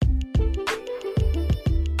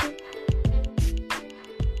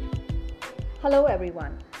Hello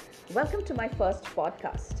everyone, welcome to my first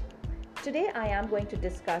podcast. Today I am going to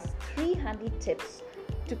discuss 3 handy tips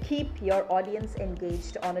to keep your audience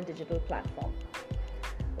engaged on a digital platform.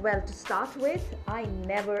 Well, to start with, I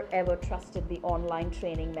never ever trusted the online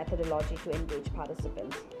training methodology to engage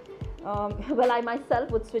participants. I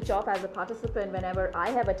myself would switch off as a participant whenever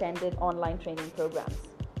I have attended online training programs.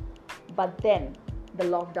 But then the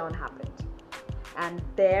lockdown happened. And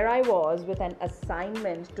there I was with an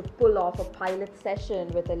assignment to pull off a pilot session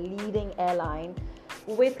with a leading airline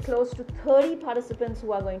with close to 30 participants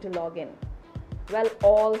who are going to log in. Well,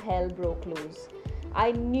 all hell broke loose.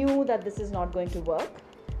 I knew that this is not going to work.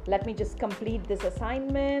 Let me just complete this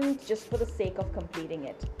assignment just for the sake of completing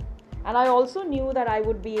it. And I also knew that I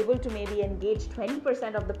would be able to maybe engage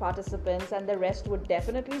 20% of the participants and the rest would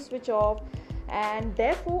definitely switch off. And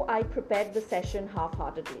therefore, I prepared the session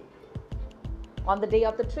half-heartedly. On the day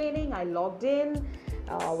of the training, I logged in.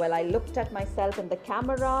 I looked at myself in the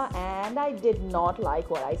camera and I did not like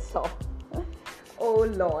what I saw. Oh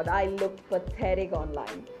Lord, I looked pathetic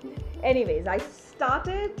online. Anyways, I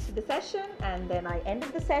started the session and then I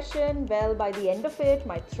ended the session. Well, by the end of it,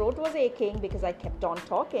 my throat was aching because I kept on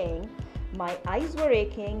talking. My eyes were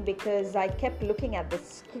aching because I kept looking at the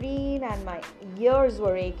screen, and my ears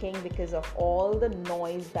were aching because of all the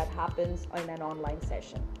noise that happens in an online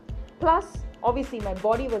session. Plus, obviously, my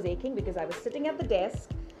body was aching because I was sitting at the desk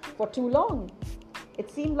for too long. It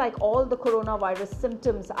seemed like all the coronavirus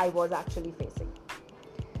symptoms I was actually facing.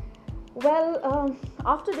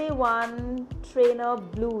 After day one, trainer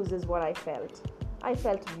blues is what I felt. I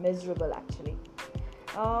felt miserable actually.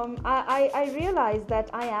 I realized that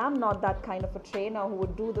I am not that kind of a trainer who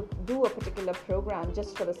would do a particular program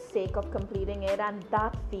just for the sake of completing it, and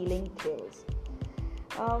that feeling kills.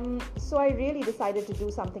 So I really decided to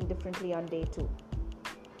do something differently on day two.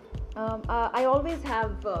 I always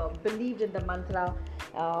have believed in the mantra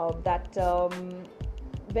that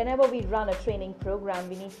whenever we run a training program,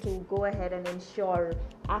 we need to go ahead and ensure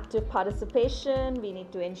active participation. We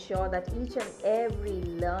need to ensure that each and every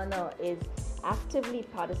learner is actively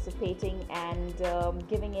participating and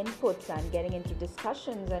giving inputs and getting into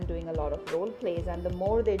discussions and doing a lot of role plays. And the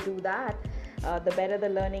more they do that, the better the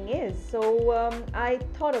learning is. So I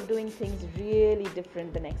thought of doing things really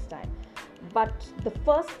different the next time. But the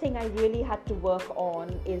first thing I really had to work on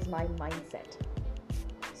is my mindset.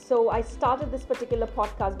 So I started this particular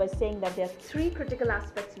podcast by saying that there are 3 critical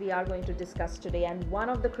aspects we are going to discuss today. And one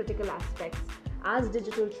of the critical aspects as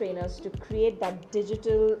digital trainers to create that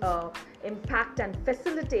digital impact and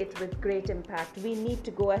facilitate with great impact, we need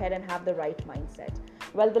to go ahead and have the right mindset.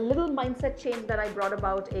 Well, the little mindset change that I brought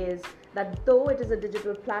about is that though it is a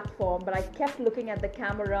digital platform, but I kept looking at the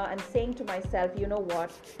camera and saying to myself, you know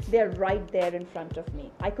what, they're right there in front of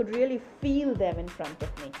me. I could really feel them in front of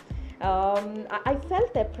me. I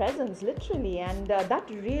felt their presence literally, and that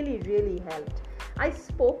really helped. I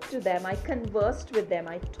spoke to them, I conversed with them,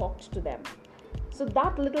 I talked to them. So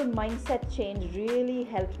that little mindset change really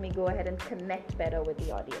helped me go ahead and connect better with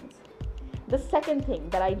the audience. The second thing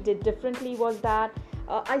that I did differently was that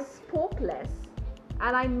I spoke less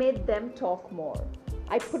and I made them talk more.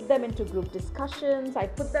 I put them into group discussions, I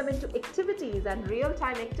put them into activities and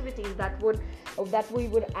real-time activities that we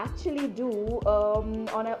would actually do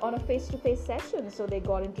on a face-to-face session. So they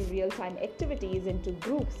got into real-time activities, into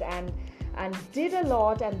groups and did a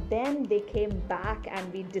lot, and then they came back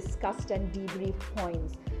and we discussed and debriefed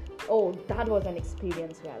points. Oh, that was an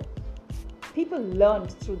experience. Well, people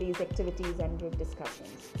learned through these activities and group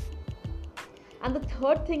discussions. And the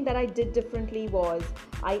third thing that I did differently was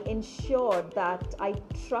I ensured that I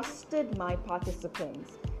trusted my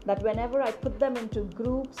participants, that whenever I put them into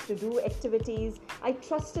groups to do activities, I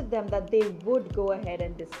trusted them that they would go ahead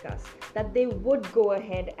and discuss, that they would go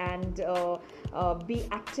ahead and be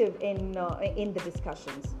active in the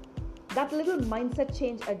discussions. That little mindset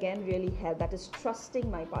change again really helped, that is trusting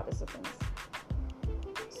my participants.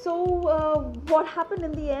 So what happened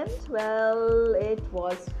in the end? Well, it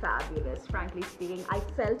was fabulous. Frankly speaking, I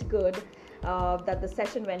felt good that the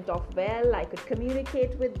session went off well. I could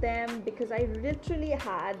communicate with them because I literally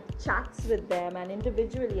had chats with them, and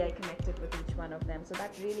individually I connected with each one of them. So that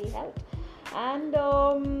really helped. And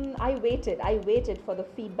I waited for the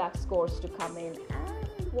feedback scores to come in.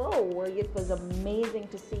 And whoa, it was amazing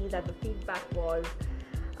to see that the feedback was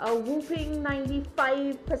a whooping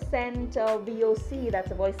 95% VOC, that's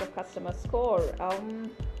a voice of customer score.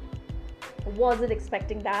 Wasn't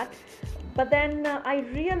expecting that. But then I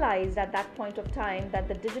realized at that point of time that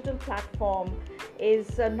the digital platform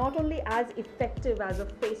is not only as effective as a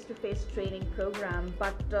face-to-face training program,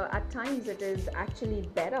 but at times it is actually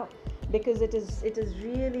better because it is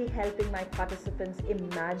really helping my participants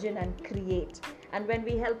imagine and create. And when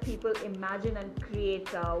we help people imagine and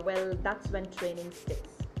create, well, that's when training sticks.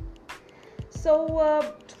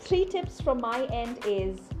 So, 3 tips from my end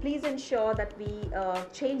is, please ensure that we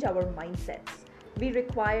change our mindsets. We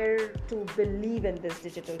require to believe in this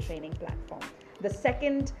digital training platform. The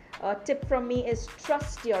second tip from me is,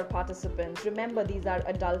 trust your participants. Remember, these are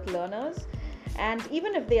adult learners, and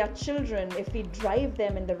even if they are children, if we drive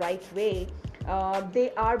them in the right way,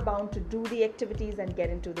 they are bound to do the activities and get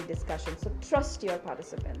into the discussion. So trust your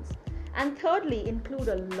participants. And thirdly, include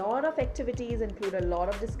a lot of activities, include a lot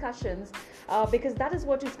of discussions, because that is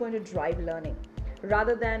what is going to drive learning.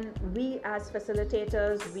 Rather than we as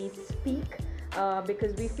facilitators, we speak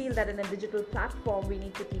because we feel that in a digital platform we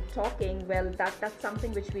need to keep talking. Well, that's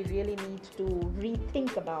something which we really need to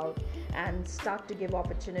rethink about and start to give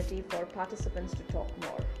opportunity for participants to talk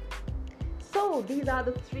more. So these are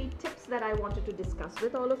the 3 tips that I wanted to discuss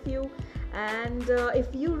with all of you. And if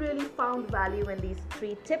you really found value in these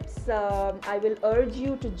 3 tips, I will urge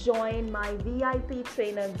you to join my VIP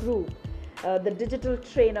trainer group, the Digital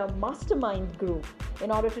Trainer Mastermind group.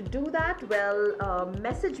 In order to do that, well,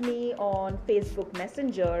 message me on Facebook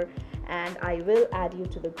Messenger and I will add you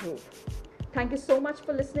to the group. Thank you so much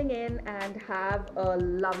for listening in and have a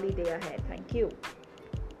lovely day ahead. Thank you.